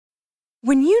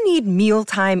When you need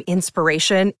mealtime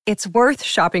inspiration, it's worth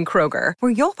shopping Kroger,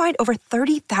 where you'll find over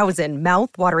 30,000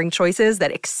 mouth-watering choices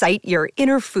that excite your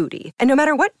inner foodie. And no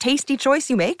matter what tasty choice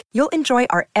you make, you'll enjoy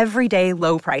our everyday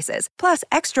low prices, plus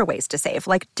extra ways to save,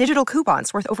 like digital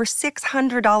coupons worth over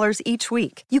 $600 each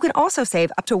week. You can also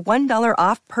save up to $1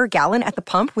 off per gallon at the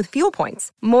pump with fuel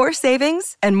points. More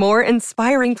savings and more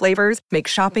inspiring flavors make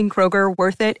shopping Kroger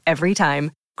worth it every time.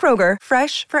 Kroger,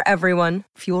 fresh for everyone.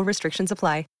 Fuel restrictions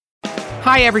apply.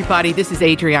 Hi, everybody. This is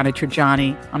Adriana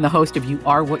Trajani. I'm the host of You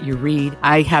Are What You Read.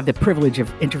 I have the privilege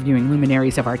of interviewing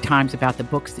luminaries of our times about the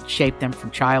books that shaped them from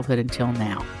childhood until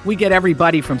now. We get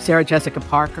everybody from Sarah Jessica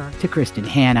Parker to Kristen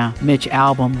Hanna, Mitch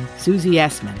Albom, Susie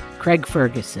Essman, Craig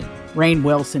Ferguson, Rainn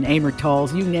Wilson, Amor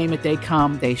Tolls, you name it, they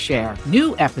come, they share.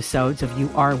 New episodes of You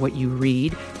Are What You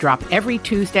Read drop every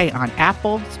Tuesday on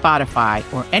Apple, Spotify,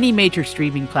 or any major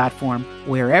streaming platform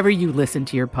wherever you listen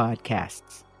to your podcasts.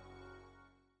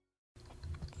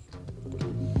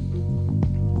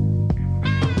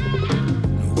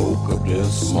 Woke up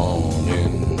this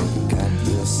morning.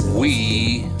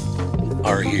 We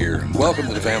are here. Welcome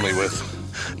to the family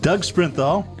with Doug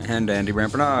Sprinthal and Andy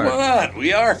Brampernard. What?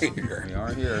 We are here. We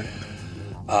are here.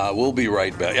 We'll be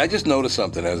right back. I just noticed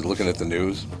something as I was looking at the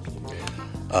news.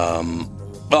 Well,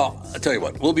 I'll tell you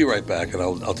what. We'll be right back, and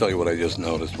I'll tell you what I just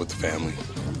noticed with the family.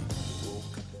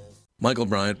 Michael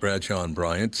Bryant, Bradshaw and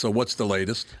Bryant. So what's the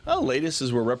latest? Well, the latest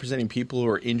is we're representing people who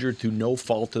are injured through no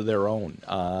fault of their own.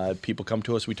 People come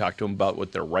to us. We talk to them about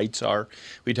what their rights are.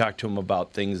 We talk to them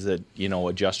about things that,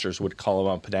 adjusters would call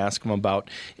them up and ask them about.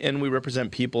 And we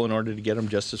represent people in order to get them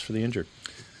justice for the injured.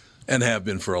 And have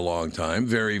been for a long time.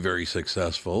 Very, very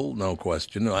successful, no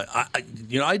question.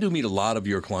 I do meet a lot of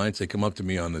your clients. They come up to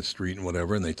me on the street and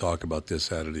whatever, and they talk about this,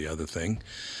 that, or the other thing.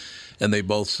 And they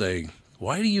both say,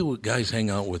 why do you guys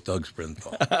hang out with Doug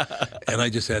Sprinthal? And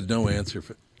I just had no answer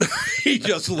for it. He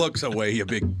just looks away, you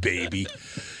big baby.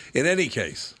 In any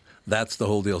case, that's the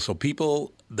whole deal. So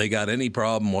people, they got any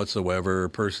problem whatsoever,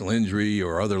 personal injury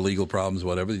or other legal problems,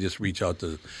 whatever, they just reach out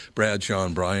to Bradshaw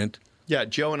and Bryant. Yeah,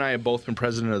 Joe and I have both been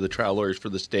president of the trial lawyers for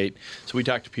the state, so we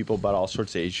talk to people about all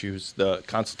sorts of issues. The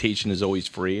consultation is always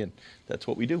free, and that's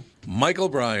what we do. Michael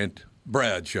Bryant,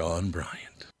 Bradshaw and Bryant.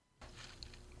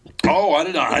 Oh, I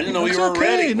didn't know you were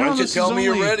ready. Why don't you tell me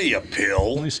you're ready, you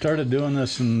pill? We started doing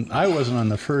this, and I wasn't on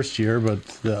the first year, but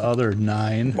the other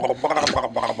 9. We just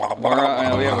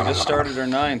started our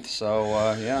 9th, so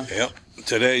yeah. Yep.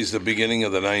 Today's the beginning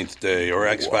of the 9th day, or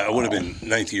it would have been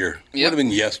 9th year. It would have been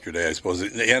yesterday, I suppose.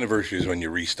 The anniversary is when you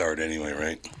restart anyway,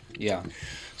 right? Yeah.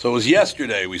 So it was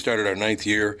yesterday we started our 9th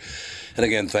year. And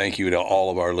again, thank you to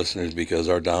all of our listeners because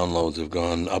our downloads have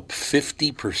gone up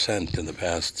 50% in the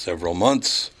past several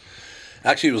months.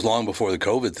 Actually, it was long before the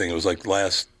COVID thing. It was like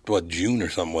last, June or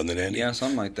something, wasn't it, Andy? Yeah,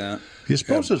 something like that. You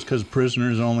suppose it's because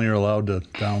prisoners only are allowed to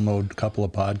download a couple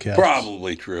of podcasts?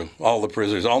 Probably true. All the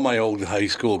prisoners, all my old high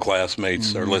school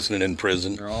classmates are listening in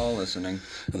prison. They're all listening.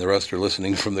 And the rest are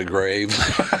listening from the grave.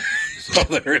 So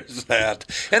there is that.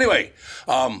 Anyway,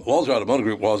 Walser Automotive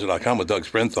Group, Walser.com with Doug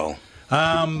Sprinthal.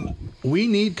 We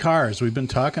need cars. We've been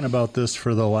talking about this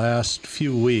for the last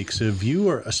few weeks.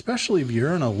 Especially if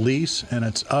you're in a lease and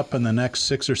it's up in the next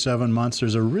 6 or 7 months,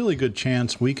 there's a really good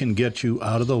chance we can get you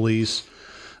out of the lease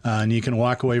and you can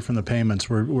walk away from the payments.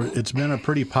 It's been a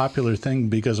pretty popular thing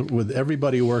because with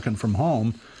everybody working from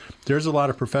home, there's a lot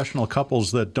of professional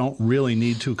couples that don't really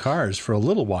need 2 cars for a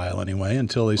little while anyway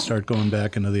until they start going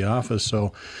back into the office.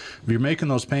 So if you're making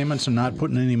those payments and not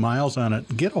putting any miles on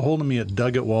it, get a hold of me at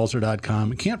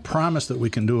Doug@Walser.com. I can't promise that we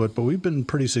can do it, but we've been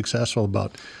pretty successful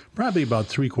probably about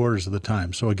 3/4 of the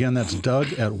time. So again, that's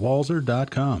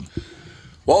Doug@Walser.com.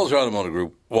 Walser Automotive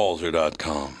Group,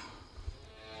 Walser.com.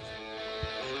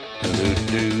 All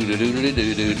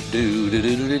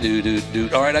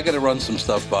right, I got to run some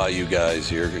stuff by you guys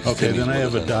here. Okay, then I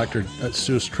have a Dr.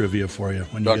 Seuss trivia for you.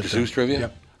 When Dr. Seuss trivia?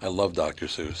 Yep. I love Dr.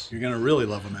 Seuss. You're going to really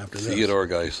love him after this. Theodore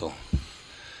Geisel.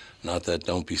 Not that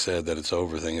don't be sad that it's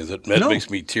over thing, is it? That makes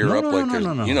me tear up like there's...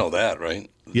 No. You know that, right?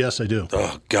 Yes, I do.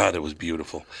 Oh, God, it was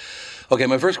beautiful. Okay,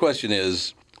 my first question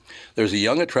is, there's a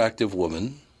young, attractive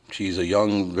woman. She's a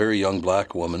young, very young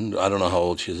black woman. I don't know how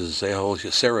old she is. Does it say how old she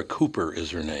is? Sarah Cooper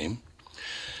is her name.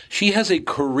 She has a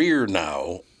career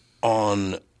now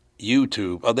on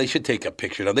YouTube. Oh, they should take a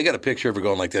picture. Now, they got a picture of her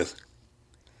going like this.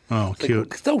 Oh,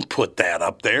 cute. Like, don't put that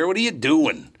up there. What are you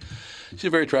doing? She's a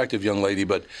very attractive young lady,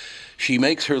 but she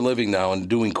makes her living now and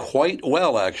doing quite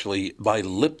well, actually, by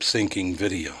lip-syncing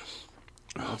videos.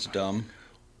 That's dumb.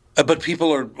 But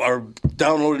people are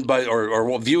downloading by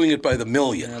or viewing it by the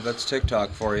million. Yeah, that's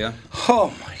TikTok for you.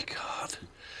 Oh, my God.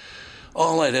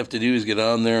 all I'd have to do is get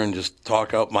on there and just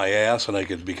talk out my ass, and I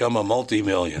could become a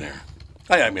multimillionaire.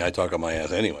 I mean, I talk out my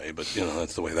ass anyway, but,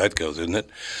 that's the way that goes, isn't it?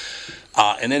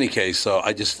 In any case, so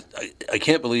I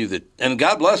can't believe that. And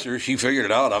God bless her, she figured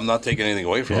it out. I'm not taking anything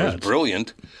away from her. It's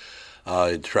brilliant.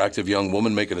 Attractive young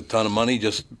woman making a ton of money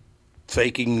just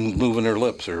faking moving her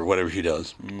lips or whatever she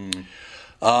does.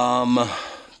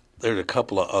 There's a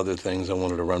couple of other things I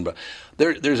wanted to run by.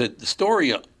 There's a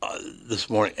story this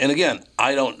morning, and again,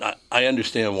 I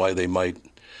understand why they might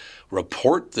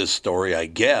report this story. I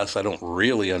guess I don't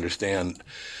really understand.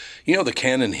 The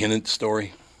Cannon Hinnant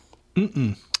story.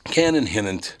 Cannon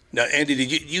Hinnant. Now, Andy,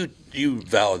 did you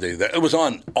validate that? It was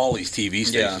on all these TV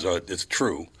stations, so it's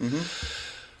true.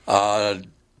 North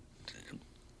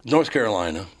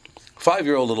Carolina,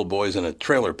 5-year-old little boy's in a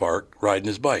trailer park riding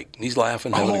his bike. He's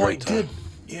laughing, having a great time.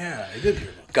 I did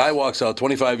hear that. Guy walks out,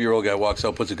 25-year-old guy walks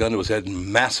out, puts a gun to his head, and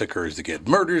massacres the kid.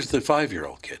 Murders the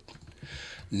 5-year-old kid.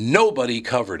 Nobody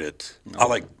covered it.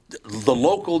 The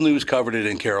local news covered it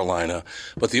in Carolina,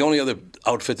 but the only other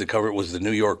outfit that covered it was the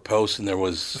New York Post, and there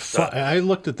was... I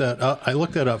looked at that. I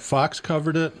looked that up. Fox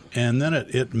covered it, and then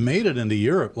it made it into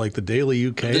Europe, like the Daily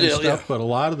UK and stuff, but a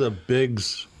lot of the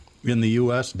bigs in the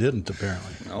U.S. didn't,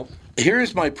 apparently. Nope.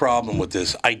 Here's my problem with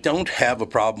this. I don't have a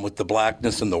problem with the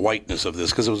blackness and the whiteness of this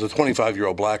because it was a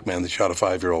 25-year-old black man that shot a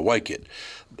 5-year-old white kid.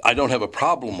 I don't have a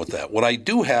problem with that. What I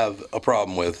do have a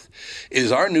problem with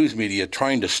is our news media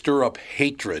trying to stir up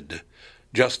hatred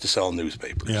just to sell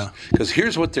newspapers. Yeah. Because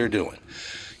here's what they're doing.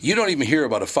 You don't even hear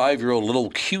about a 5-year-old little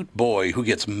cute boy who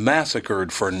gets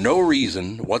massacred for no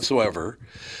reason whatsoever,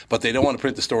 but they don't want to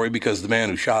print the story because the man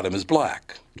who shot him is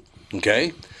black.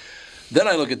 Okay? Then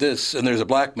I look at this, and there's a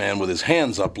black man with his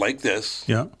hands up like this.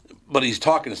 Yeah. But he's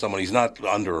talking to someone. He's not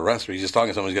under arrest. He's just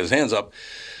talking to someone. He's got his hands up.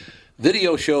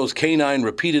 Video shows canine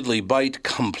repeatedly bite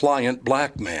compliant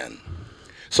black man.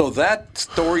 So that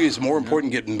story is more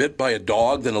important getting bit by a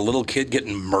dog than a little kid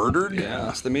getting murdered? Yeah,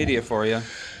 that's the media for you.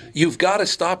 You've got to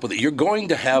stop with it. You're going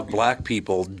to have black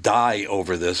people die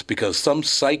over this because some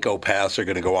psychopaths are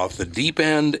going to go off the deep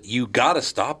end. You got to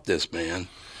stop this, man.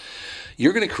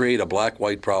 You're going to create a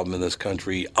black-white problem in this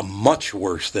country much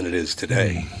worse than it is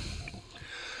today.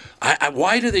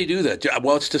 Why do they do that?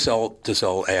 Well, it's to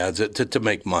sell ads, to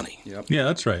make money. Yep. Yeah,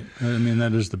 that's right. I mean,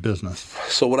 that is the business.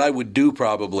 So what I would do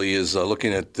probably is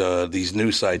looking at these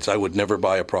news sites, I would never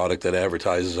buy a product that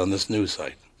advertises on this news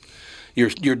site.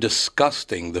 You're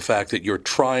disgusting the fact that you're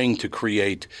trying to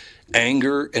create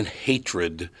anger and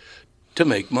hatred to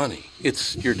make money.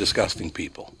 You're disgusting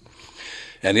people.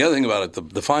 And the other thing about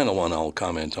it, the final one I'll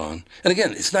comment on, and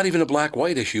again, it's not even a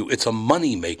black-white issue. It's a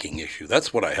money-making issue.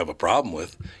 That's what I have a problem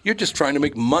with. You're just trying to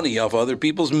make money off other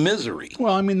people's misery.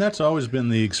 Well, I mean, that's always been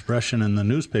the expression in the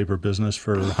newspaper business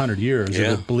for 100 years.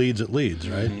 Yeah. If it bleeds, it leads,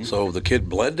 right? Mm-hmm. So the kid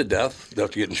bled to death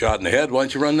after getting shot in the head. Why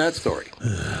don't you run that story?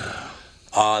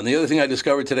 And the other thing I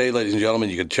discovered today, ladies and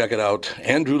gentlemen, you can check it out.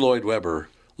 Andrew Lloyd Webber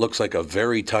looks like a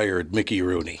very tired Mickey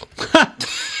Rooney.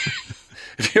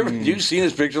 Have you seen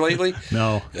his picture lately?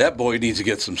 No. That boy needs to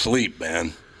get some sleep,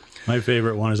 man. My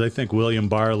favorite one is I think William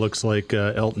Barr looks like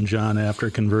Elton John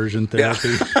after conversion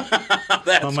therapy.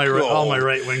 That's all my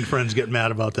right-wing friends get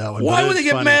mad about that one. Why would they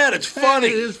get mad? It's funny.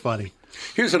 It is funny.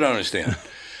 Here's what I don't understand.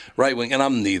 Right-wing, and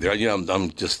I'm neither.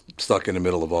 I'm just stuck in the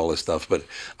middle of all this stuff. But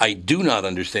I do not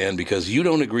understand because you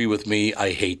don't agree with me, I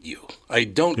hate you. I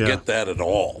don't get that at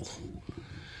all.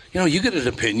 You get an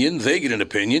opinion, they get an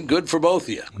opinion. Good for both of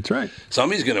you. That's right.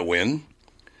 Somebody's going to win.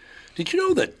 Did you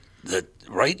know that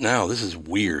right now, this is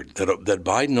weird, that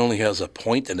Biden only has a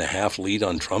 1.5 lead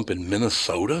on Trump in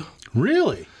Minnesota?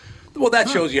 Really? Well, that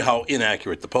shows you how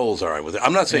inaccurate the polls are with it.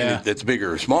 I'm not saying that it's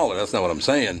bigger or smaller. That's not what I'm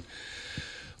saying.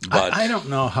 But I don't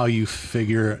know how you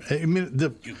figure. I mean,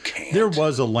 you can't. There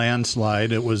was a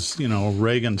landslide. It was,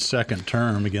 Reagan's second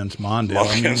term against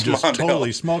Mondale. Just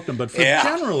totally smoked him. But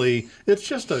generally,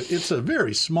 it's a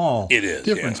very small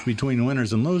difference between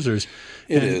winners and losers.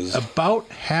 It is. About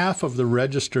half of the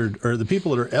registered or the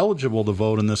people that are eligible to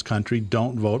vote in this country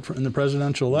don't vote in the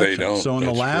presidential election. They don't. So in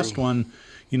the last one,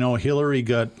 Hillary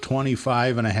got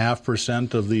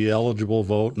 25.5% of the eligible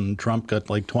vote, and Trump got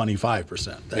like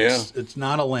 25%. It's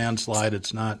not a landslide.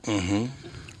 It's not. Mm-hmm.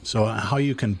 So how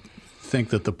you can think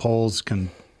that the polls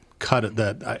can cut it?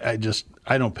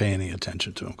 I don't pay any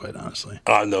attention to them, quite honestly.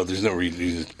 No, there's no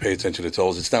reason to pay attention to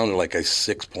polls. It's down to like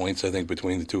 6 points, I think,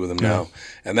 between the two of them now,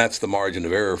 and that's the margin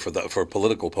of error for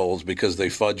political polls because they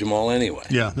fudge them all anyway.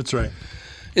 Yeah, that's right.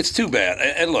 It's too bad.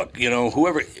 And look,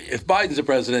 if Biden's the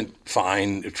president,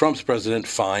 fine. If Trump's president,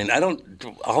 fine.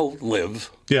 I'll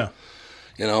live. Yeah.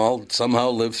 I'll somehow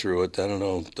live through it. I don't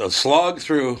know. A slog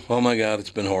through. Oh, my God, it's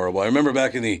been horrible. I remember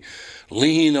back in the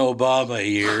lean Obama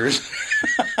years.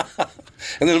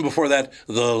 And then before that,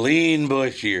 the lean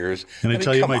Bush years. Can I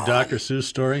tell you my Dr. Seuss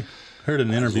story? I heard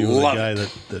an interview with a guy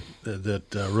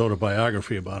that wrote a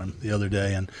biography about him the other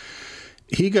day, and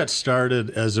he got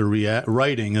started as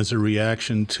writing as a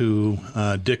reaction to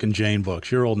Dick and Jane books.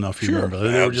 You're old enough to remember.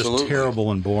 They were just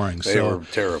terrible and boring. They were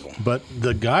terrible. But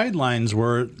the guidelines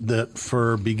were that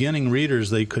for beginning readers,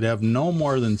 they could have no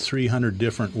more than 300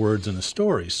 different words in a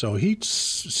story. So he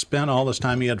spent all this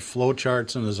time. He had flow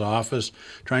charts in his office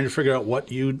trying to figure out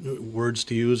what words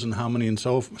to use and how many and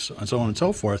so on and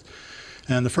so forth.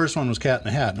 And the first one was Cat in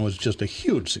the Hat, and it was just a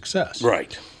huge success.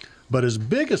 Right. But his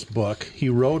biggest book, he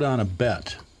wrote on a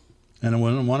bet. And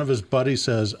when one of his buddies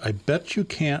says, I bet you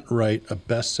can't write a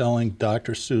best-selling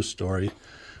Dr. Seuss story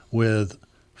with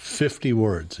 50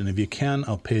 words. And if you can,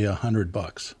 I'll pay you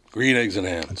 $100. Green eggs and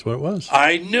ham. That's what it was.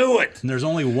 I knew it. And there's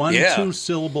only one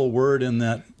two-syllable word in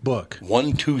that book.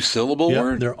 One two-syllable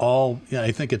word? They're all,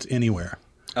 I think it's anywhere.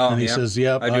 Oh, and he says,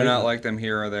 yep. I do not like them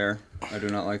here or there. I do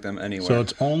not like them anywhere. So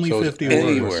it's only 50 words.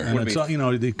 Anywhere. And it's,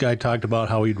 the guy talked about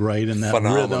how he'd write in that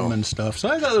rhythm and stuff. So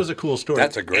I thought it was a cool story.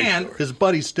 That's a great story. And his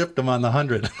buddy stiffed him on the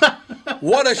 100.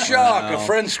 What a shock. A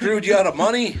friend screwed you out of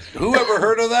money? Who ever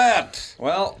heard of that?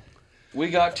 Well, we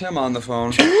got Tim on the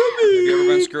phone. Have you ever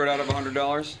been screwed out of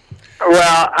 $100?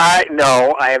 Well,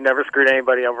 I have never screwed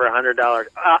anybody over $100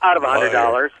 out of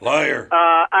 $100. Liar.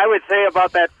 I would say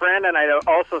about that friend, and I'd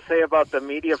also say about the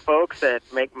media folks that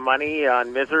make money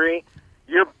on misery.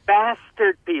 You're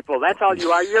bastard people. That's all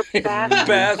you are. You're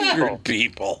bastard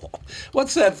people.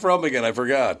 What's that from again? I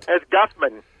forgot. It's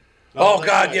Guffman. Oh,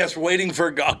 God, yes. Waiting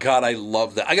for God. God, I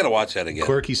love that. I got to watch that again.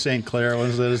 Corky St. Clair,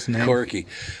 was that his name? Corky.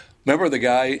 Remember the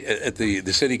guy at the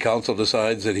city council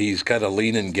decides that he's kind of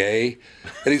lean and gay?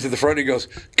 And he's at the front and he goes,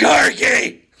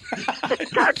 Corky!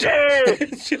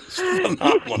 It's just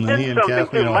phenomenal. And then he and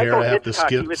Kathleen O'Hara have to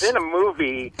skip. He was in a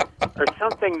movie or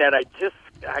something that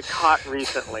I caught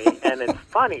recently, and it's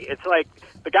funny. It's like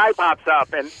the guy pops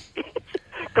up and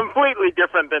completely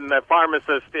different than the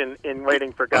pharmacist in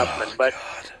Waiting for Guffman, but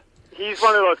he's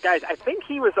one of those guys. I think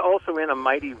he was also in A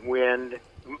Mighty Wind.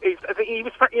 He's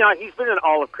been in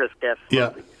all of Chris Guest's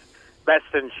movies, Best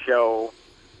in Show.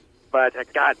 But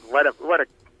God, what a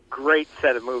great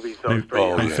set of movies those three.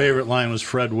 My favorite line was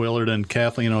Fred Willard and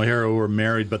Kathleen O'Hara were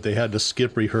married, but they had to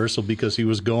skip rehearsal because he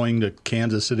was going to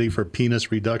Kansas City for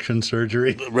penis reduction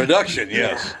surgery. Reduction,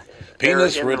 yes.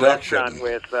 Penis in reduction. The restaurant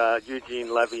with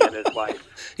Eugene Levy and his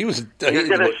wife. He was going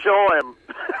to show him.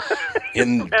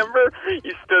 Remember?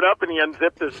 He stood up and he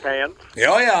unzipped his pants.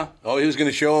 Oh, yeah. Oh, he was going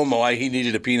to show him why he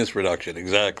needed a penis reduction.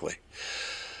 Exactly.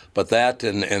 But that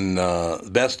and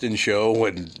Best in Show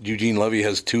when Eugene Levy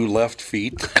has two left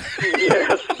feet.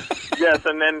 yes,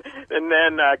 and then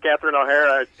Catherine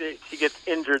O'Hara she gets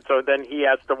injured, so then he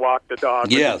has to walk the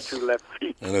dog with his two left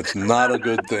feet. And it's not a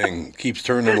good thing. Keeps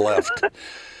turning left.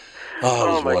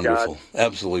 Oh, it was wonderful. God.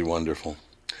 Absolutely wonderful.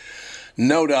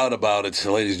 No doubt about it,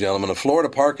 ladies and gentlemen. A Florida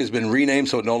park has been renamed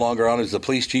so it no longer honors the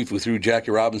police chief who threw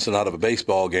Jackie Robinson out of a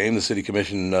baseball game. The city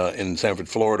commission in Sanford,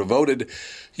 Florida, voted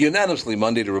unanimously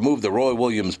Monday to remove the Roy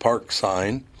Williams Park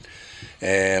sign.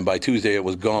 And by Tuesday, it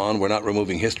was gone. We're not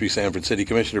removing history, Sanford City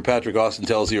Commissioner Patrick Austin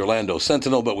tells the Orlando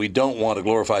Sentinel, but we don't want to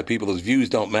glorify people whose views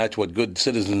don't match what good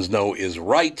citizens know is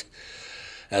right.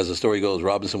 As the story goes,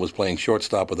 Robinson was playing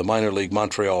shortstop with the minor league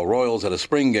Montreal Royals at a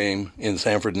spring game in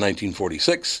Sanford in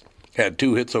 1946. Had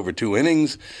 2 hits over 2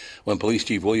 innings. When Police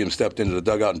Chief Williams stepped into the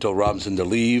dugout and told Robinson to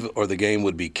leave or the game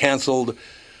would be canceled,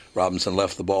 Robinson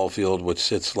left the ball field, which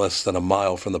sits less than a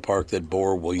mile from the park that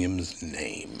bore Williams'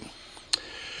 name.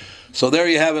 So there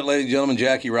you have it, ladies and gentlemen,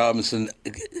 Jackie Robinson.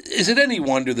 Is it any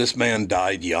wonder this man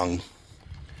died young?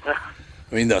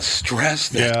 I mean, the stress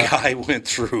that guy went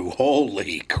through.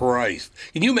 Holy Christ.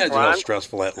 Can you imagine how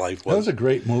stressful that life was? That was a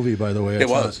great movie, by the way. It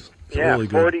was. Yeah, really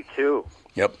good. 42.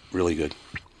 Yep, really good.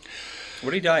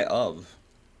 What did he die of?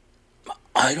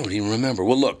 I don't even remember.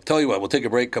 Well, look, tell you what, we'll take a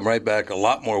break, come right back, a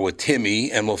lot more with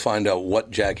Timmy, and we'll find out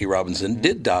what Jackie Robinson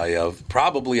did die of.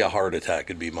 Probably a heart attack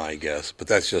would be my guess, but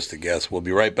that's just a guess. We'll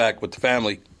be right back with the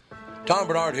family. Tom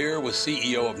Bernard here with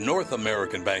CEO of North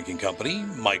American Banking Company,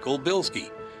 Michael Bilski.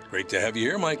 Great to have you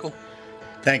here, Michael.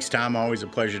 Thanks, Tom. Always a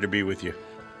pleasure to be with you.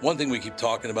 One thing we keep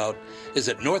talking about is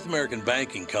that North American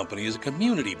Banking Company is a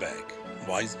community bank.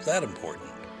 Why is that important?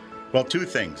 Well, 2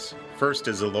 things. First,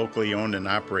 as a locally owned and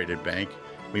operated bank,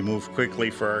 we move quickly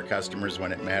for our customers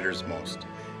when it matters most.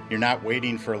 You're not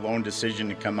waiting for a loan decision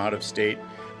to come out of state.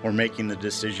 We're making the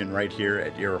decision right here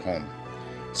at your home.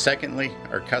 Secondly,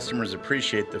 our customers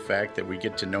appreciate the fact that we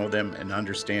get to know them and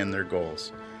understand their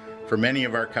goals. For many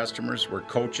of our customers, we're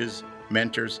coaches,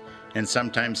 mentors, and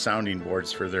sometimes sounding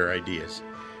boards for their ideas.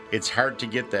 It's hard to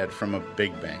get that from a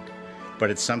big bank, but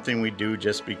it's something we do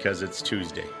just because it's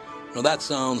Tuesday. Well, that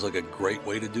sounds like a great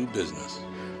way to do business.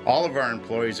 All of our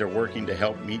employees are working to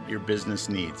help meet your business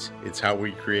needs. It's how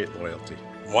we create loyalty.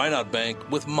 Why not bank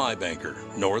with my banker,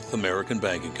 North American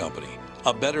Banking Company?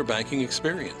 A better banking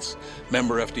experience.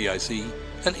 Member FDIC,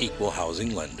 an equal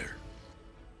housing lender.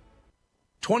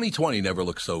 2020 never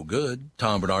looked so good.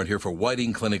 Tom Bernard here for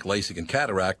Whiting Clinic LASIK and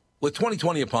Cataract. With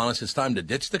 2020 upon us, it's time to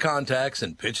ditch the contacts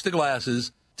and pitch the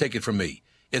glasses. Take it from me.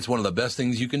 It's one of the best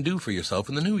things you can do for yourself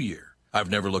in the new year. I've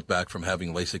never looked back from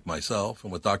having LASIK myself,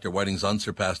 and with Dr. Whiting's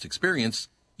unsurpassed experience,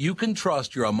 you can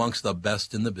trust you're amongst the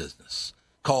best in the business.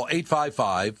 Call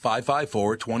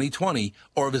 855-554-2020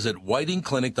 or visit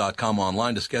whitingclinic.com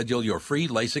online to schedule your free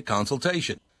LASIK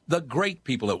consultation. The great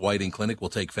people at Whiting Clinic will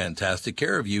take fantastic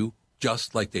care of you,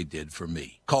 just like they did for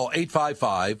me. Call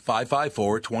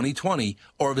 855-554-2020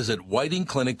 or visit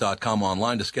whitingclinic.com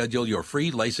online to schedule your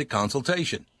free LASIK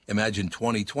consultation. Imagine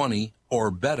 2020 or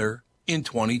better in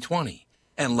 2020.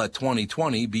 And let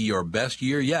 2020 be your best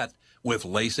year yet with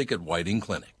LASIK at Whiting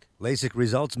Clinic. LASIK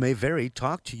results may vary.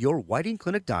 Talk to your Whiting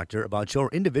Clinic doctor about your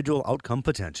individual outcome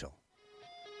potential.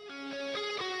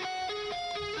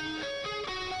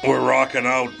 We're rocking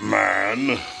out,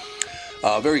 man.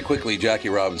 Very quickly, Jackie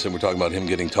Robinson, we're talking about him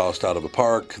getting tossed out of a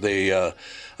park. I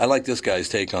like this guy's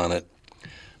take on it.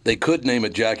 They could name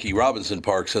it Jackie Robinson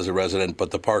Park, says a resident, but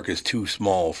the park is too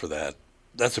small for that.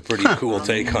 That's a pretty cool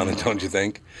take on it, don't you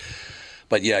think?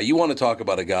 But yeah, you want to talk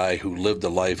about a guy who lived a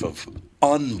life of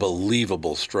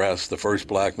unbelievable stress, the first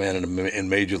black man in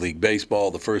Major League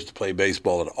Baseball, the first to play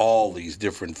baseball at all these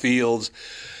different fields,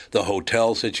 the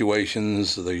hotel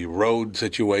situations, the road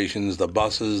situations, the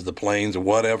buses, the planes,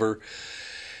 whatever.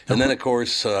 And then, of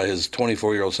course, his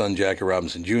 24-year-old son, Jackie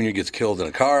Robinson Jr., gets killed in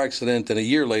a car accident, and a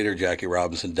year later, Jackie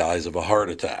Robinson dies of a heart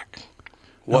attack.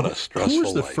 What a stressful life. Who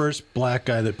was the first black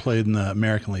guy that played in the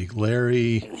American League?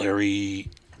 Larry...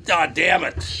 God damn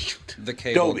it. The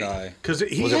cable Doby. guy. Because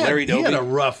he Larry Doby? had a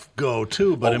rough go,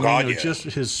 too, but it was just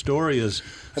his story is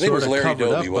I think it was Larry covered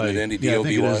Doby, up wasn't by, it? Andy Yeah, I think it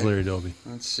D-O-B-Y? is Larry Doby.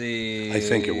 Let's see. I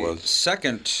think it was.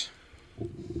 Second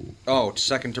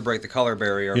to break the color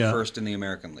barrier, first in the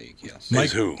American League, yes.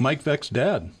 Mike Veck's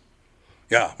dad.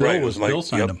 Yeah, Bill right. Bill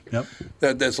signed him. Yep.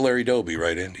 That's Larry Doby,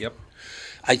 right, Andy? Yep.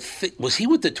 I think was he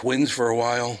with the Twins for a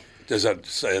while? As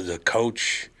a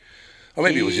coach? Or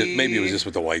maybe it was just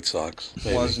with the White Sox.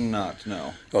 Maybe. Was not,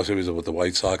 no. Oh, so he was with the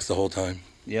White Sox the whole time?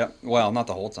 Yep. Well, not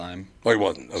the whole time. Oh, he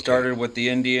wasn't. Okay. Started with the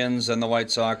Indians, then the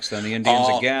White Sox, then the Indians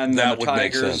again, then the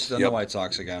Tigers, then the White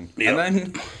Sox again. Yep. And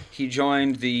then he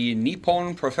joined the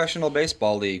Nippon Professional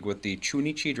Baseball League with the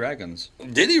Chunichi Dragons.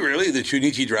 Did he really? The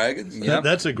Chunichi Dragons? Yep.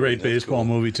 That's a great baseball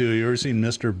movie, too. You ever seen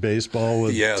Mr. Baseball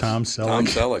with Tom Selleck? Tom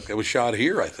Selleck. It was shot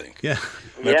here, I think. Yeah.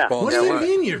 Metropolitan What do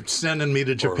you mean you're sending me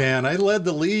to Japan? I led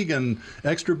the league in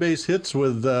extra base hits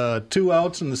with 2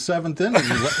 outs in the 7th inning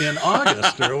in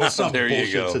August. Or it was some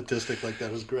bullshit statistic like that.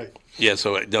 It was great. Yeah,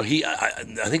 so I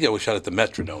think it was shot at the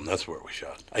Metrodome. That's where it was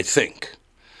shot. I think.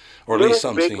 Or at Little least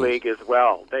some Big scenes. League as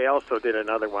well. They also did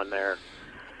another one there.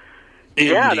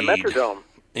 Indeed. Yeah, the Metrodome.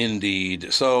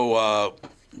 Indeed. So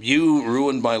you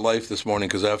ruined my life this morning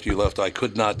because after you left, I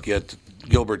could not get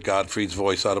Gilbert Gottfried's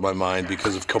voice out of my mind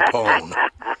because of Capone.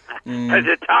 Because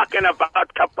you're talking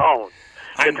about Capone.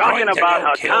 You're talking about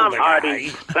how Tom Hardy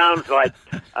sounds like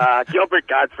Gilbert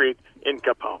Gottfried in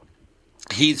Capone.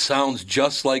 He sounds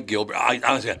just like Gilbert.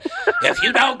 Honestly, if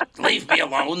you don't leave me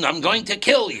alone, I'm going to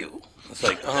kill you. It's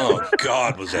like, oh,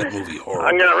 God, was that movie horrible.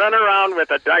 I'm going to run around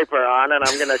with a diaper on, and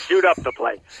I'm going to shoot up the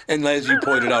place. And as you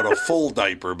pointed out, a full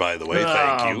diaper, by the way.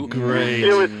 Thank you. Great.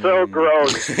 It was so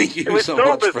gross. Thank you it was so so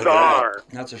much bizarre. for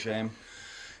that. That's a shame.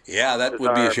 Yeah, that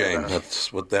would be a shame.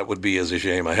 That's what that would be, is a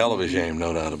shame. A hell of a shame,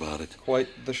 no doubt about it. Quite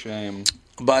the shame.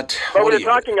 But we're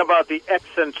talking about the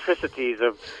eccentricities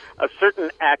of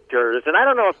certain actors, and I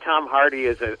don't know if Tom Hardy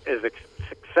is as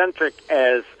eccentric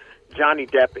as Johnny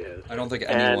Depp is. I don't think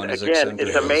anyone is again, eccentric.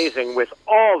 it's amazing with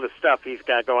all the stuff he's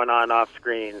got going on off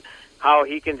screen, how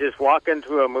he can just walk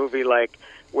into a movie like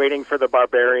Waiting for the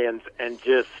Barbarians and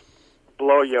just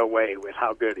blow you away with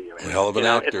how good he is. A hell of an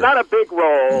actor. It's not a big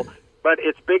role, but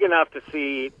it's big enough to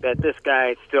see that this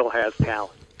guy still has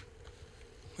talent.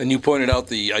 And you pointed out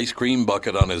the ice cream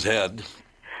bucket on his head.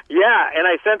 Yeah, and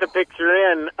I sent a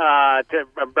picture in to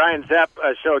Brian Zepp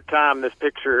showed Tom this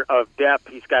picture of Depp.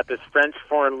 He's got this French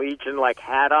Foreign Legion like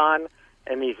hat on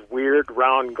and these weird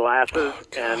round glasses,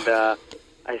 and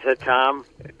I said, Tom,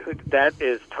 that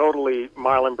is totally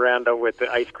Marlon Brando with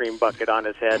the ice cream bucket on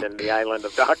his head in the island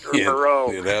of Dr.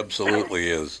 Moreau. It absolutely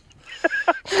is.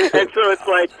 And so it's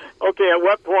like, okay, at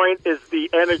what point is the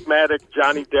enigmatic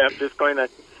Johnny Depp just going to...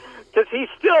 Because he's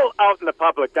still out in the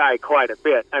public eye quite a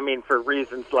bit. I mean, for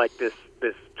reasons like this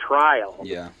trial,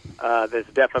 this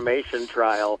defamation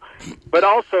trial, but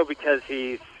also because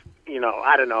he's,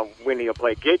 I don't know when he'll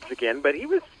play gigs again, but he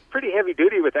was pretty heavy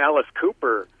duty with Alice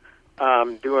Cooper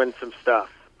doing some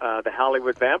stuff, the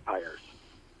Hollywood Vampires.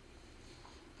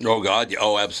 Oh, God.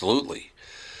 Oh, absolutely.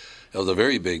 That was a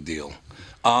very big deal.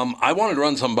 I wanted to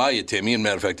run some by you, Timmy, and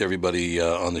matter of fact, everybody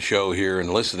on the show here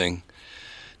and listening.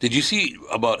 Did you see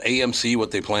about AMC, what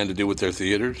they plan to do with their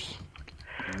theaters?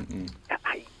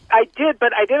 I did,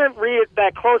 but I didn't read it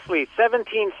that closely.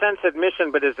 17 cents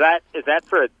admission, but is that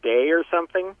for a day or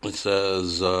something? It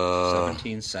says...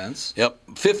 17 cents? Yep,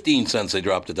 15 cents they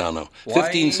dropped it down now.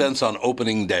 15 cents on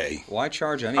opening day. Why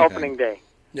charge anything? Opening day.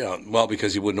 Yeah, well,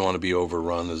 because you wouldn't want to be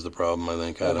overrun is the problem, I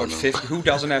think. I don't know. Who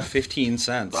doesn't have 15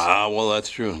 cents? Well, that's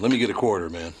true. Let me get a quarter,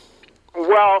 man.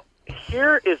 Well,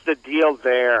 here is the deal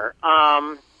there.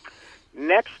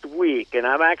 Next week, and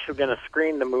I'm actually going to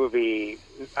screen the movie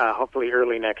hopefully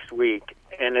early next week,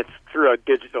 and it's through a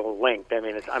digital link. I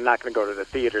mean, I'm not going to go to the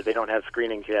theater. They don't have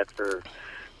screenings yet for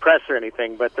press or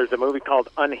anything, but there's a movie called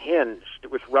Unhinged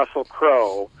with Russell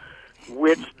Crowe,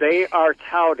 which they are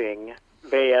touting,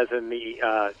 they as in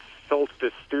the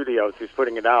Solstice Studios who's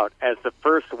putting it out, as the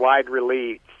first wide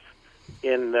release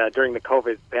during the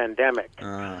COVID pandemic.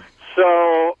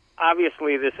 So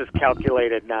obviously this is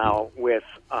calculated now with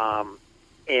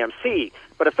AMC.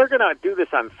 But if they're going to do this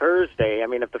on Thursday, I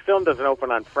mean, if the film doesn't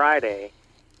open on Friday,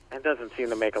 that doesn't seem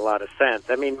to make a lot of sense.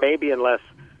 I mean, maybe unless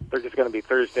they're just going to be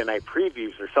Thursday night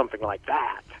previews or something like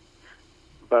that.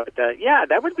 But,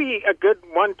 that would be a good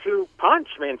 1-2 punch,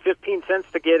 man. 15 cents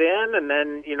to get in, and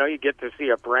then, you get to see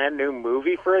a brand new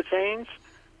movie for a change.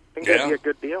 I think that'd be a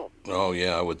good deal. Oh,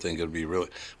 yeah, I would think it would be really...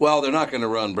 Well, they're not going to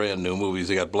run brand new movies.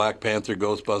 They got Black Panther,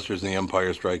 Ghostbusters, and The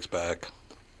Empire Strikes Back.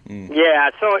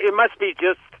 Yeah, so it must be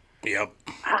just... Yep.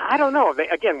 I don't know.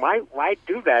 Again, why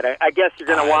do that? I guess you're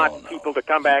going to want people to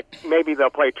come back. Maybe they'll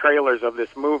play trailers of this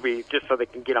movie just so they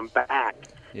can get them back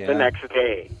the next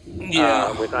day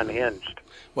with Unhinged.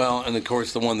 Well, and of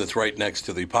course, the one that's right next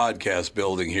to the podcast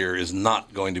building here is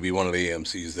not going to be one of the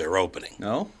AMCs they're opening.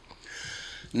 No?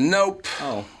 Nope.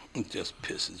 Oh. It just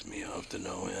pisses me off to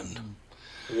no end.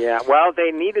 Yeah, well,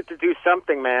 they needed to do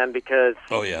something, man, because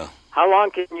how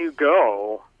long can you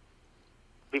go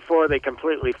before they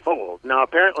completely fold? Now,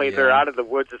 apparently they're out of the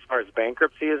woods as far as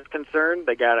bankruptcy is concerned.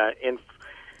 They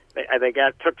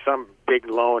took some big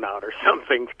loan out or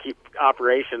something to keep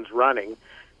operations running.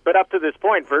 But up to this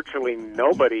point, virtually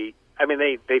nobody, I mean,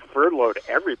 they furloughed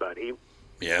everybody.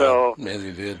 Yeah, so,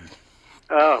 they did.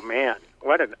 Oh, man.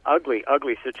 What an ugly,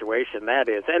 ugly situation that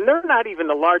is. And they're not even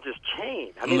the largest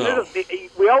chain. I mean,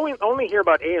 we only hear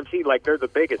about AMC like they're the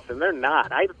biggest, and they're not.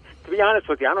 To be honest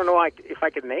with you, I don't know if I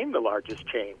could name the largest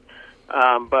chain.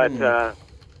 But in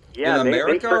they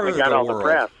America certainly got all the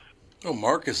press. Oh,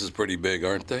 Marcus is pretty big,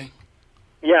 aren't they?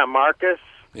 Yeah, Marcus.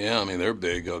 Yeah, I mean, they're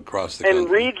big across the country. And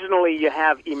regionally, you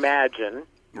have Imagine.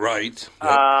 Right.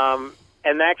 Yep.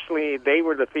 And actually, they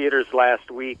were the theaters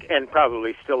last week, and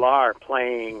probably still are,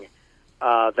 playing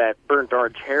that Burnt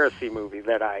Orange Heresy movie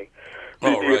that I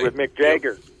reviewed with Mick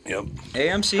Jagger. Yep.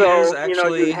 AMC so, is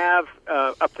actually... you have,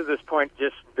 up to this point,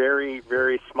 just very,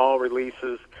 very small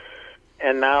releases.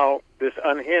 And now this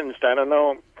Unhinged, I don't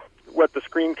know what the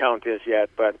screen count is yet,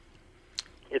 but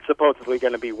it's supposedly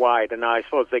going to be wide. And now I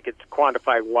suppose they could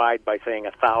quantify wide by saying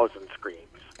 1,000 screens.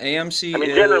 AMC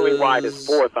generally wide is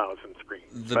 4,000 screens.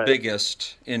 The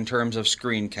biggest in terms of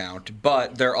screen count,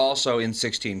 but they're also in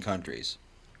 16 countries.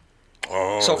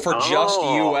 Oh. So for just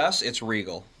U.S., it's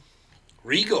Regal.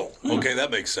 Regal? Okay,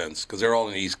 that makes sense, because they're all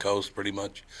in the East Coast, pretty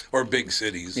much, or big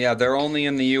cities. Yeah, they're only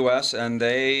in the U.S., and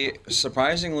they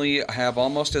surprisingly have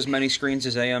almost as many screens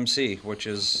as AMC, which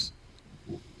is,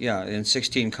 in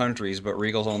 16 countries, but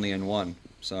Regal's only in one.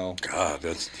 So God,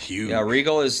 that's huge. Yeah,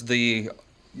 Regal is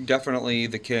definitely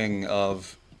the king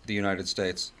of the United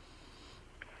States.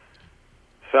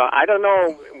 So I don't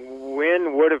know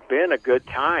when would have been a good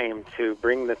time to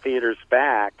bring the theaters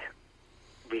back,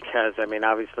 because, I mean,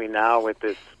 obviously now with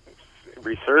this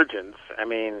resurgence, I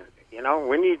mean,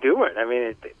 when you do it, I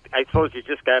mean, I suppose you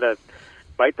just got to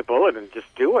bite the bullet and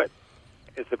just do it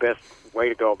is the best way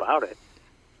to go about it.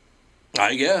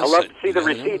 I guess. I'd love to see the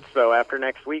receipts, though, after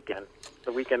next weekend,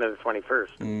 the weekend of the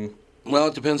 21st. Well,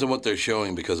 it depends on what they're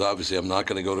showing, because obviously I'm not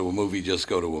going to go to a movie, just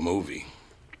go to a movie.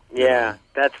 Yeah,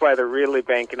 that's why they're really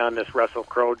banking on this Russell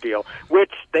Crowe deal,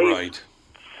 which they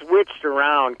switched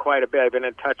around quite a bit. I've been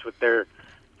in touch with their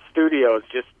studios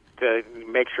just to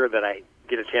make sure that I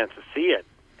get a chance to see it.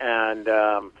 And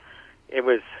it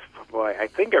was, boy, I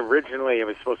think originally it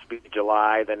was supposed to be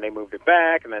July, then they moved it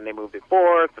back, and then they moved it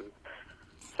forth. And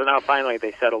so now finally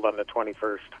they settled on the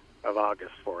 21st of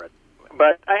August for it.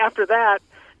 But after that,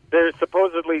 there's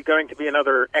supposedly going to be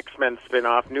another X-Men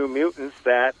spin-off, New Mutants,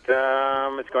 that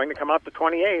is going to come out the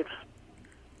 28th.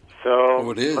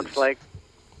 So it is. Looks like,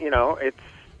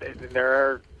 there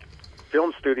are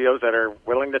film studios that are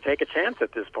willing to take a chance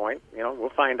at this point. We'll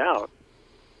find out.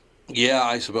 Yeah,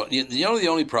 I suppose. The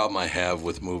only problem I have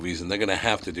with movies, and they're going to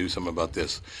have to do something about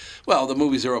this. Well, the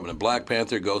movies are opening: Black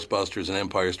Panther, Ghostbusters, and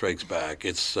Empire Strikes Back.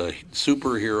 It's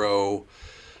superhero,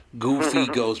 goofy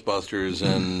Ghostbusters,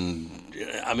 and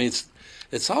I mean,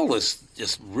 it's all this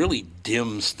just really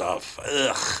dim stuff.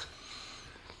 Ugh,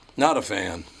 not a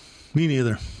fan. Me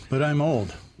neither, but I'm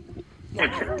old.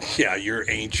 Yeah, you're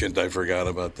ancient. I forgot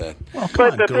about that. Well,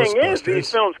 but the thing is, these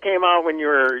films came out when you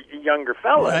were a younger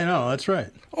fella. I know, that's right.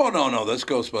 Oh, no, that's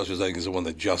Ghostbusters, I think, is the one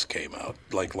that just came out,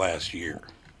 like last year.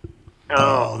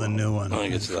 Oh, the new one. I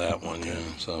think it's that one, yeah.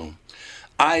 So,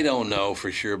 I don't know for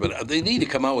sure, but they need to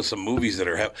come out with some movies that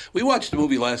are... We watched a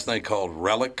movie last night called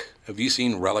Relic. Have you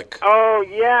seen Relic? Oh,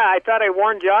 yeah, I thought I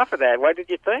warned you off of that. What did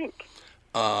you think?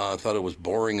 I thought it was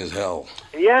boring as hell.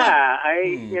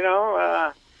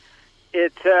 Yeah,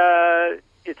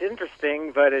 it's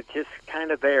interesting, but it's just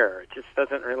kind of there. It just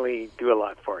doesn't really do a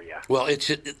lot for you. Well,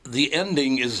 the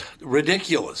ending is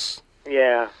ridiculous.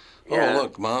 Yeah. Oh,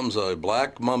 look, Mom's a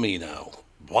black mummy now.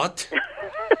 What?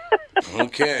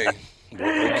 Okay,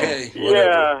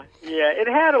 whatever. Yeah, it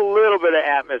had a little bit of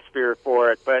atmosphere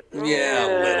for it, but...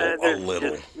 Yeah, a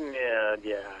little. Yeah.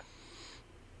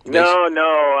 No.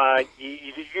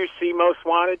 Did you see Most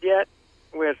Wanted yet?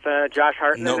 With Josh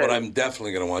Hartnett? No, but I'm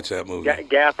definitely going to watch that movie.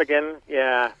 Gaffigan,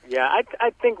 yeah.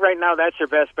 I think right now that's your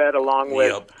best bet, along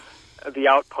with The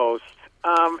Outpost.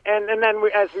 And then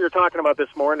as we were talking about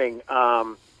this morning,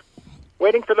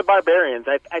 Waiting for the Barbarians.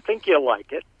 I think you'll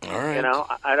like it. All right.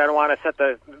 I don't want to set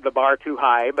the bar too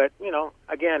high, but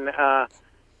again,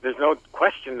 there's no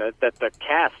question that the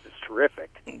cast is terrific.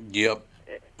 Yep,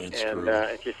 it's true.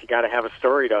 It's just you got to have a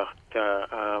story to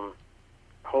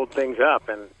hold things up,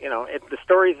 and the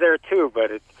story's there too, but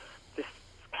it's just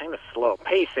kind of slow.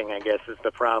 Pacing, I guess, is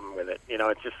the problem with it.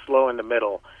 It's just slow in the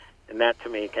middle, and that to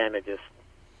me kind of just,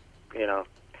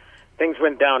 things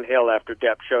went downhill after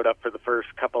Depp showed up for the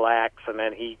first couple acts, and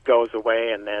then he goes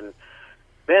away, and then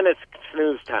it's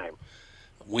snooze time.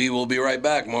 We will be right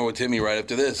back. More with Timmy right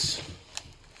after this.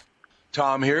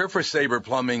 Tom here for Sabre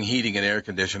Plumbing, Heating, and Air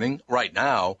Conditioning. Right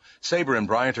now, Sabre and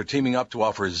Bryant are teaming up to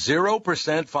offer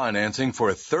 0% financing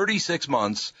for 36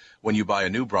 months when you buy a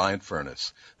new Bryant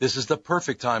furnace. This is the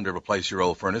perfect time to replace your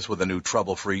old furnace with a new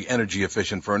trouble-free,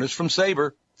 energy-efficient furnace from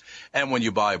Sabre. And when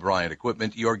you buy Bryant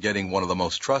equipment, you're getting one of the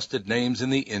most trusted names in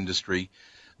the industry.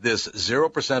 This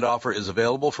 0% offer is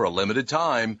available for a limited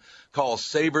time. Call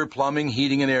Sabre Plumbing,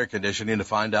 Heating, and Air Conditioning to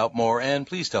find out more, and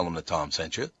please tell them that Tom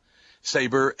sent you.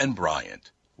 Sabre and Bryant,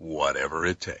 whatever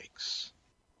it takes.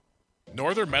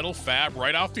 Northern Metal Fab,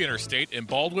 right off the interstate in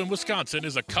Baldwin, Wisconsin,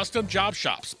 is a custom job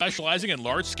shop specializing in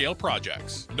large-scale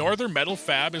projects. Northern Metal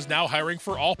Fab is now hiring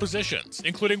for all positions,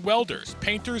 including welders,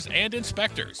 painters, and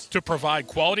inspectors, to provide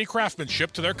quality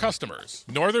craftsmanship to their customers.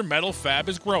 Northern Metal Fab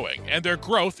is growing, and their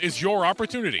growth is your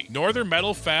opportunity. Northern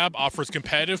Metal Fab offers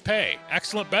competitive pay,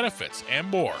 excellent benefits, and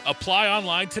more. Apply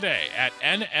online today at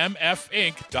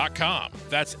nmfinc.com.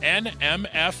 That's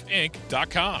nmfinc.com.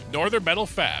 Northern Metal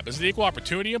Fab is an equal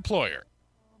opportunity employer.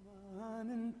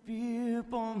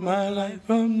 My life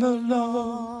from the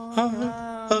Lord.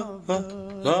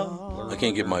 I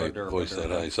can't get my voice that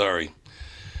high. Sorry.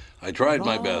 I tried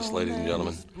my best, ladies and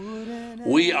gentlemen.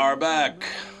 We are back.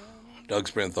 Doug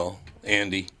Sprinthal,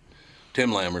 Andy,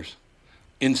 Tim Lammers,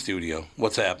 in studio.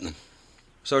 What's happening?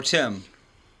 So, Tim,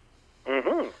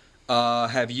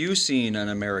 have you seen An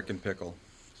American Pickle?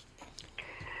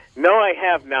 No, I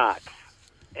have not.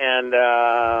 And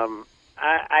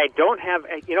I don't have,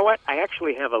 you know what? I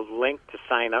actually have a link to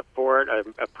sign up for it,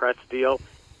 a press deal,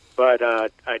 but I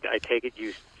take it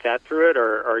you sat through it,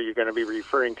 or are you going to be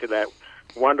referring to that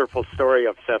wonderful story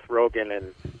of Seth Rogen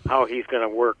and how he's going to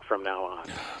work from now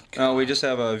on? We just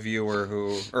have a viewer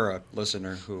or a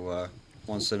listener who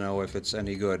wants to know if it's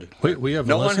any good. Wait, we have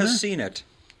no a listener? one has seen it.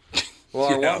 Well,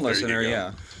 our one listener,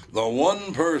 yeah. The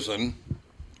one person.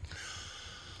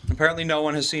 Apparently no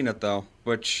one has seen it, though,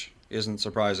 which isn't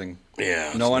surprising.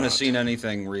 Yeah. No one has seen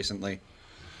anything recently.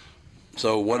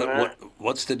 So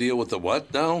what's the deal with the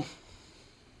what now?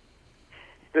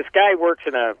 this guy works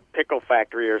in a pickle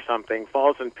factory or something,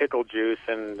 falls in pickle juice,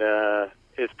 and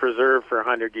is preserved for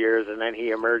 100 years, and then he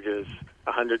emerges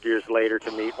 100 years later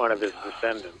to meet one of his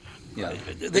descendants. Yeah,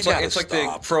 it's like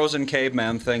the frozen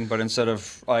caveman thing, but instead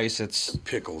of ice, it's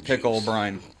pickle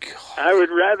brine. I would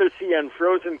rather see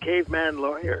Unfrozen Caveman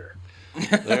Lawyer.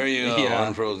 There you go,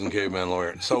 Unfrozen Caveman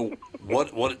Lawyer. So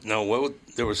what? No,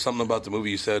 there was something about the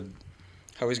movie you said.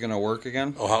 How he's going to work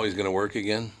again? Oh, how he's going to work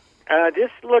again?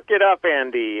 Just look it up,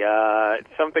 Andy.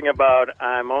 Something about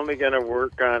I'm only going to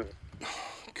work on.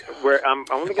 I'm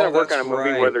only going to work on a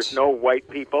movie where there's no white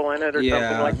people in it, or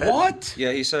something like that. What?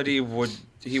 Yeah, he said he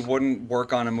wouldn't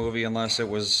work on a movie unless it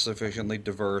was sufficiently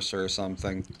diverse or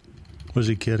something. Was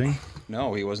he kidding?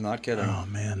 No, he was not kidding. Oh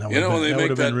man, that would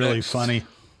have been really funny.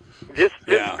 Just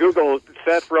Google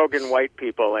Seth Rogen white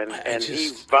people, and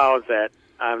he vows that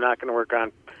I'm not going to work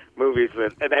on movies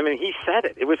with. I mean, he said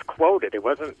it. It was quoted. It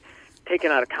wasn't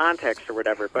taken out of context or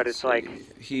whatever. But it's like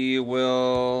he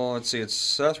will. Let's see. It's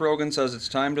Seth Rogen says it's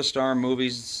time to star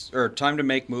movies or time to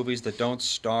make movies that don't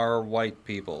star white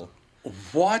people.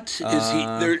 What is he?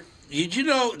 There? Did you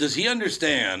know? Does he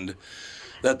understand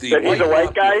that he's a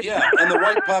white guy? Yeah, and the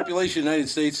white population of the United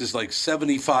States is like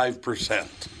 75%.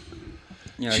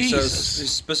 Yeah, he says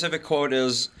his specific quote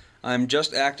is, "I'm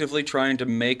just actively trying to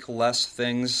make less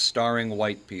things starring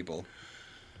white people."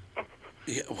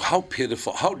 Yeah, how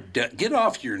pitiful! Get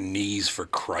off your knees, for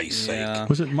Christ's sake!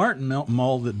 Was it Martin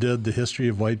Mull that did the history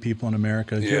of white people in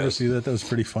America? Did you ever see that? That was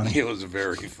pretty funny. It was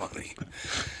very funny.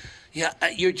 Yeah,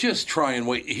 you're just trying.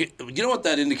 You know what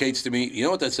that indicates to me? You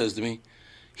know what that says to me?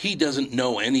 He doesn't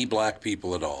know any black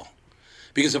people at all.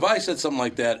 Because if I said something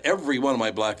like that, every one of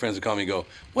my black friends would call me and go,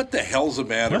 "What the hell's the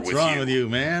matter with you? What's wrong with you,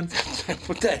 man?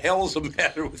 What the hell's the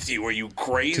matter with you? Are you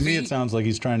crazy?" To me, it sounds like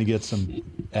he's trying to get some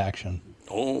action.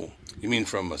 Oh, you mean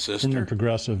from a sister? From the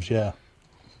progressives, yeah.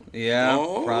 Yeah,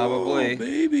 probably.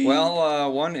 Baby.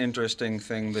 Well, one interesting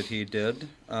thing that he did,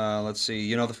 let's see,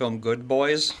 you know the film Good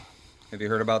Boys? Have you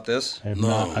heard about this? I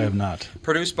have not.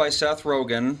 Produced by Seth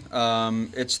Rogen.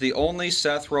 It's the only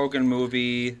Seth Rogen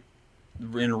movie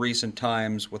in recent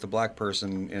times with a black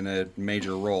person in a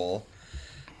major role.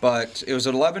 But it was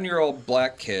an 11-year-old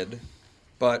black kid.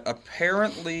 But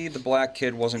apparently the black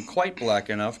kid wasn't quite black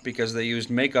enough because they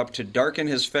used makeup to darken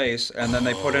his face, and then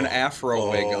they put an afro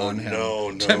wig on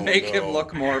him to make him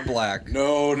look more black.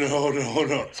 No.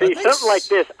 See, something like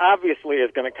this obviously is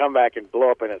going to come back and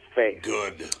blow up in his face.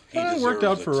 Good. It worked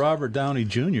out for Robert Downey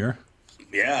Jr.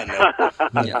 Yeah,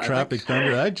 no. Tropic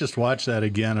Thunder. I just watched that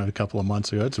again a couple of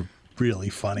months ago. It's really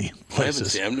funny.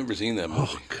 I've never seen that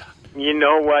movie. Oh, God. You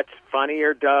know what's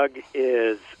funnier, Doug,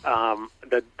 is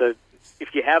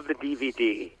if you have the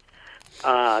DVD,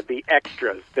 the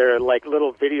extras, they're like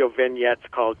little video vignettes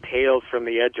called Tales from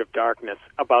the Edge of Darkness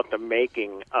about the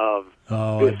making of this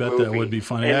I bet movie. That would be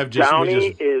funny. And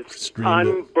Downey is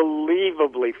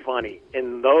unbelievably funny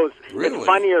in those. Really? It's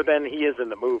funnier than he is in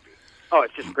the movie. Oh,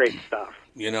 it's just great stuff.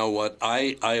 You know what?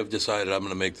 I have decided I'm going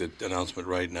to make the announcement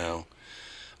right now.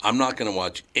 I'm not going to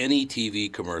watch any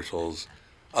TV commercials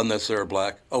unless they're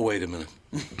black. Oh, wait a minute.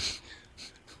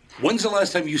 When's the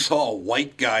last time you saw a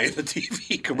white guy in a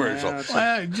TV commercial?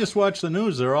 I just watch the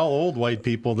news. They're all old white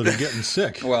people that are getting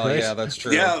sick. Well, right? yeah, that's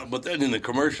true. Yeah, but then in the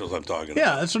commercials I'm talking about.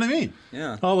 Yeah, that's what I mean.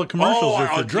 Yeah. All the commercials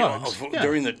are for drugs.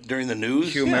 During the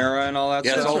news? Humira and all that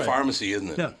stuff? Yeah, it's all pharmacy, isn't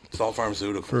it? Yeah. It's all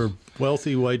pharmaceuticals. For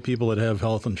wealthy white people that have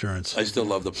health insurance. I still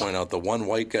love to point out the one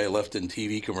white guy left in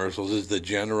TV commercials is the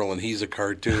general, and he's a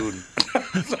cartoon.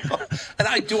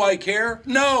 Do I care?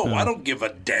 No, I don't give a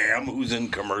damn who's in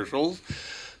commercials.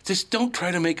 Just don't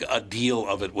try to make a deal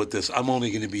of it with this. I'm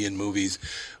only going to be in movies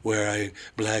where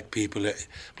black people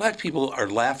are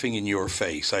laughing in your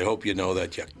face. I hope you know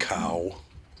that, you cow.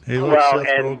 Hey,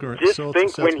 just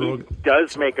think when he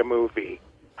does make a movie,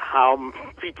 how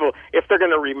people, if they're going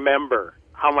to remember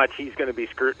how much he's going to be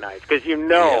scrutinized. Because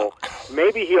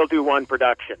maybe he'll do one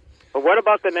production. But what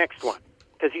about the next one?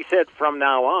 Because he said from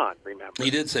now on, remember?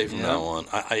 He did say from now on.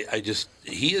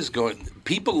 He is going,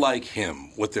 people like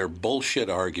him with their bullshit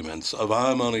arguments of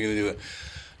I'm only going to do it.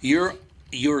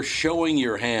 You're showing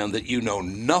your hand that you know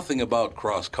nothing about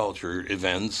cross-culture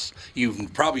events.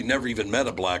 You've probably never even met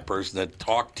a black person that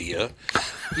talked to you.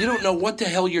 You don't know what the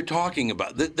hell you're talking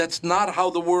about. That's not how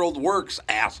the world works,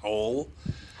 asshole.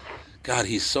 God,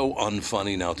 he's so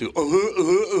unfunny now, too.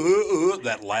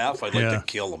 That laugh, I'd like to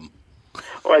kill him.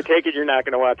 Well, I take it you're not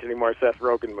going to watch any more Seth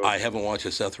Rogen movies. I haven't watched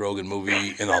a Seth Rogen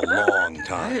movie in a long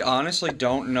time. I honestly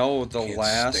don't know the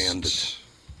last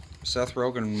Seth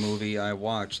Rogen movie I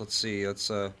watched. Let's see.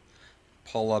 Let's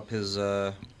pull up his,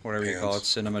 whatever you call it,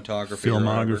 cinematography.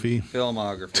 Filmography.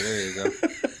 Filmography. There you go.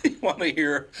 You want to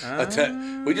hear a text?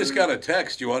 We just got a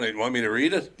text. You want me to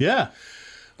read it? Yeah.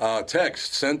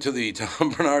 Text sent to the Tom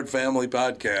Bernard Family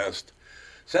Podcast.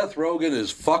 Seth Rogen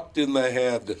is fucked in the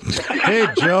head. Hey,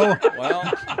 Joe.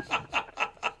 Well,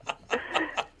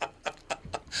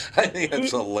 I think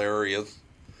that's hilarious.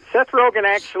 Seth Rogen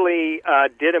actually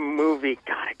did a movie.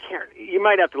 God, I can't. You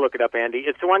might have to look it up, Andy.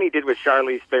 It's the one he did with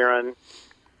Charlize Theron.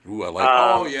 Ooh, I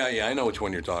like. Yeah. I know which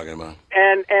one you're talking about.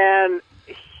 And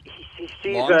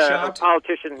she's Long a Shot?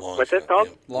 politician. What's it called?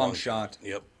 Yep. Long Shot.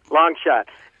 Yep. Long Shot.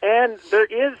 And there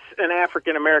is an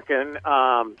African-American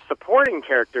supporting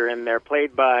character in there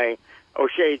played by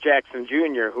O'Shea Jackson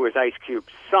Jr., who is Ice Cube's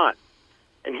son.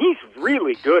 And he's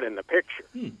really good in the picture.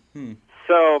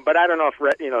 So, but I don't know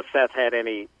if Seth had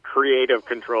any creative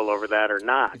control over that or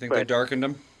not. You think they darkened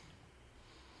him?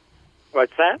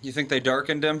 What's that? You think they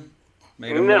darkened him?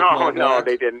 Made him look more No, black?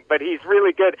 they didn't. But he's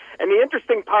really good. And the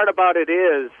interesting part about it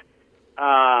is,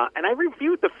 and I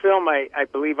reviewed the film, I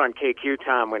believe, on KQ,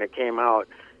 Tom, when it came out.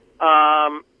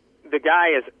 The guy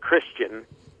is Christian,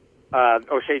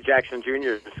 O'Shea Jackson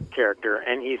Jr.'s character,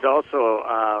 and he's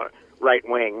also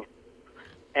right-wing.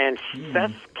 And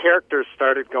Seth's character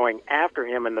started going after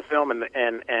him in the film,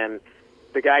 and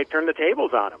the guy turned the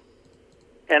tables on him.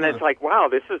 And it's like, wow,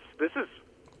 this is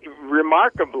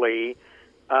remarkably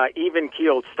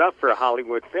even-keeled stuff for a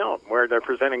Hollywood film, where they're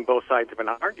presenting both sides of an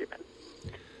argument.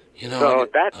 So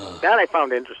that I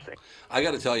found interesting. I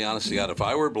got to tell you, honestly, God, if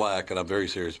I were black, and I'm very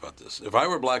serious about this, if I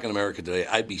were black in America today,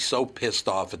 I'd be so pissed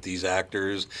off at these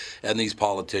actors and these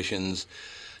politicians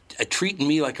treating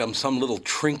me like I'm some little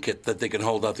trinket that they can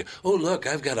hold out there. Oh, look,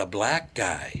 I've got a black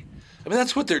guy. I mean,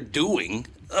 that's what they're doing.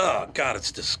 Oh, God,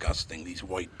 it's disgusting, these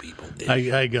white people.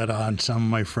 I got on some of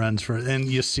my friends, and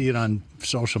you see it on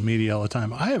social media all the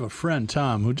time. I have a friend,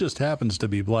 Tom, who just happens to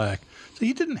be black. So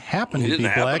he didn't happen to be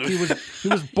black. He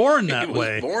was born that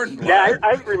way. He was born black. Yeah,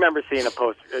 I remember seeing a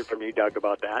post from you, Doug,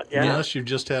 about that. Yeah. Unless you've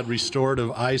just had restorative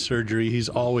eye surgery, he's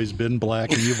always been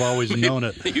black, and you've always known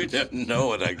it. You didn't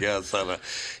know it, I guess.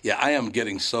 Yeah, I am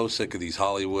getting so sick of these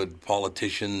Hollywood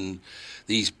politicians,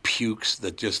 these pukes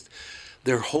that just...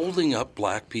 They're holding up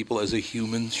black people as a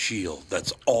human shield.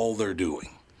 That's all they're doing.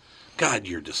 God,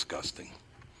 you're disgusting.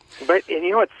 But and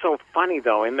you know what's so funny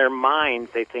though? In their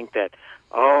minds, they think that,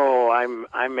 oh,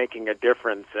 I'm making a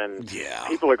difference, and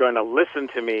people are going to listen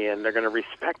to me, and they're going to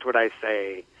respect what I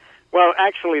say. Well,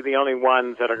 actually, the only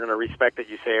ones that are going to respect what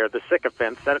you say are the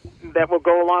sycophants that will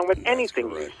go along with anything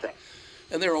you say.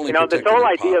 And they're only this whole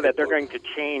idea that they're going to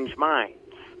change minds.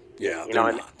 Yeah,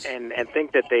 and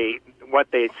think that what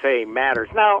they say matters.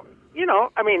 Now,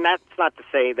 I mean, that's not to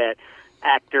say that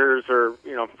actors or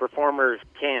performers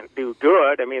can't do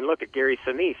good. I mean, look at Gary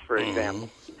Sinise, for example.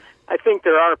 I think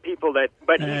there are people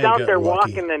but he's out there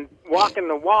walking the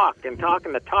walk and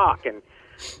talking the talk and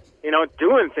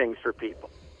doing things for people.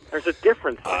 There's a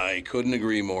difference. I couldn't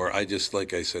agree more.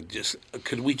 like I said,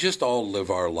 could we just all live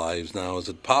our lives now? Is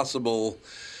it possible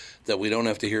that we don't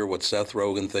have to hear what Seth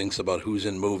Rogen thinks about who's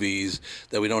in movies,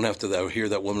 that we don't have to hear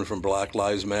that woman from Black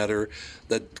Lives Matter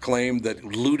that claimed that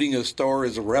looting a store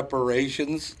is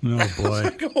reparations? Oh, boy. It's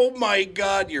like, oh, my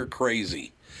God, you're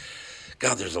crazy.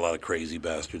 God, there's a lot of crazy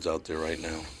bastards out there right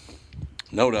now.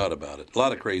 No doubt about it. A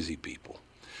lot of crazy people.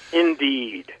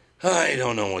 Indeed. I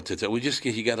don't know what to tell.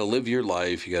 You got to live your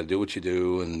life. You got to do what you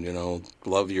do, and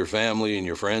love your family and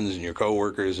your friends and your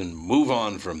coworkers, and move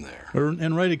on from there.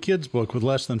 And write a kid's book with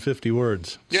less than 50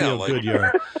 words. See how good you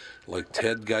are. Like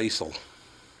Ted Geisel,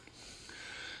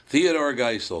 Theodore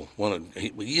Geisel.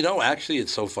 Actually,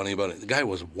 it's so funny about it. The guy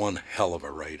was one hell of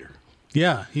a writer.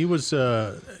 Yeah, he was.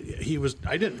 I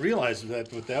didn't realize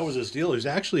that, but that was his deal. He was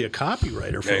actually a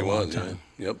copywriter for a long time.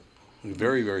 Yeah. Yep,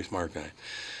 very, very smart guy.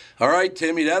 All right,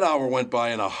 Timmy, that hour went by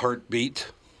in a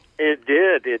heartbeat. It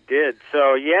did.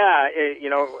 So, yeah,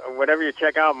 whatever you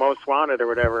check out, Most Wanted or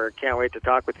whatever, can't wait to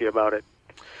talk with you about it.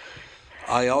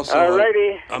 I also,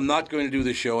 Alrighty. I'm not going to do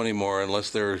the show anymore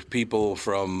unless there are people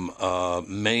from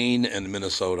Maine and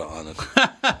Minnesota on it.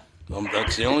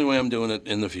 That's the only way I'm doing it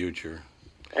in the future.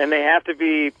 And they have to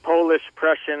be Polish,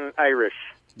 Prussian, Irish.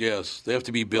 Yes, they have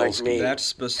to be Bilski. That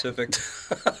specific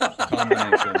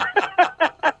combination.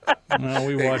 Well,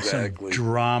 we watched some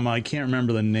drama. I can't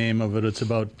remember the name of it. It's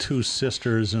about two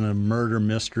sisters in a murder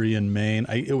mystery in Maine.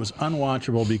 It was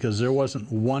unwatchable because there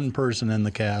wasn't one person in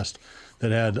the cast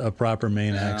that had a proper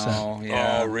Maine accent.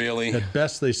 Yeah. Oh, really? At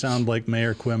best, they sound like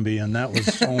Mayor Quimby, and that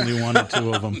was only one or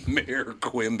two of them. Mayor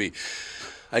Quimby.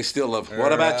 I still love.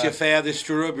 What about your father,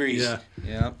 strawberries?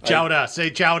 Yeah. Chowder. Say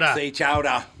chowder. Say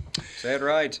chowder. Say it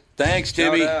right. Thanks,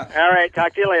 Timmy. All right,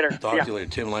 talk to you later. Talk to you later.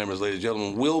 Tim Lammers, ladies and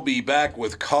gentlemen. We'll be back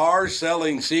with Car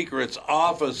Selling Secrets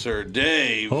Officer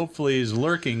Dave. Hopefully he's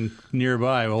lurking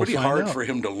nearby. We'll Pretty find hard out. for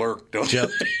him to lurk, don't you?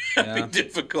 It'd be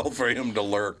difficult for him to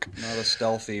lurk. Not a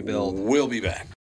stealthy build. We'll be back.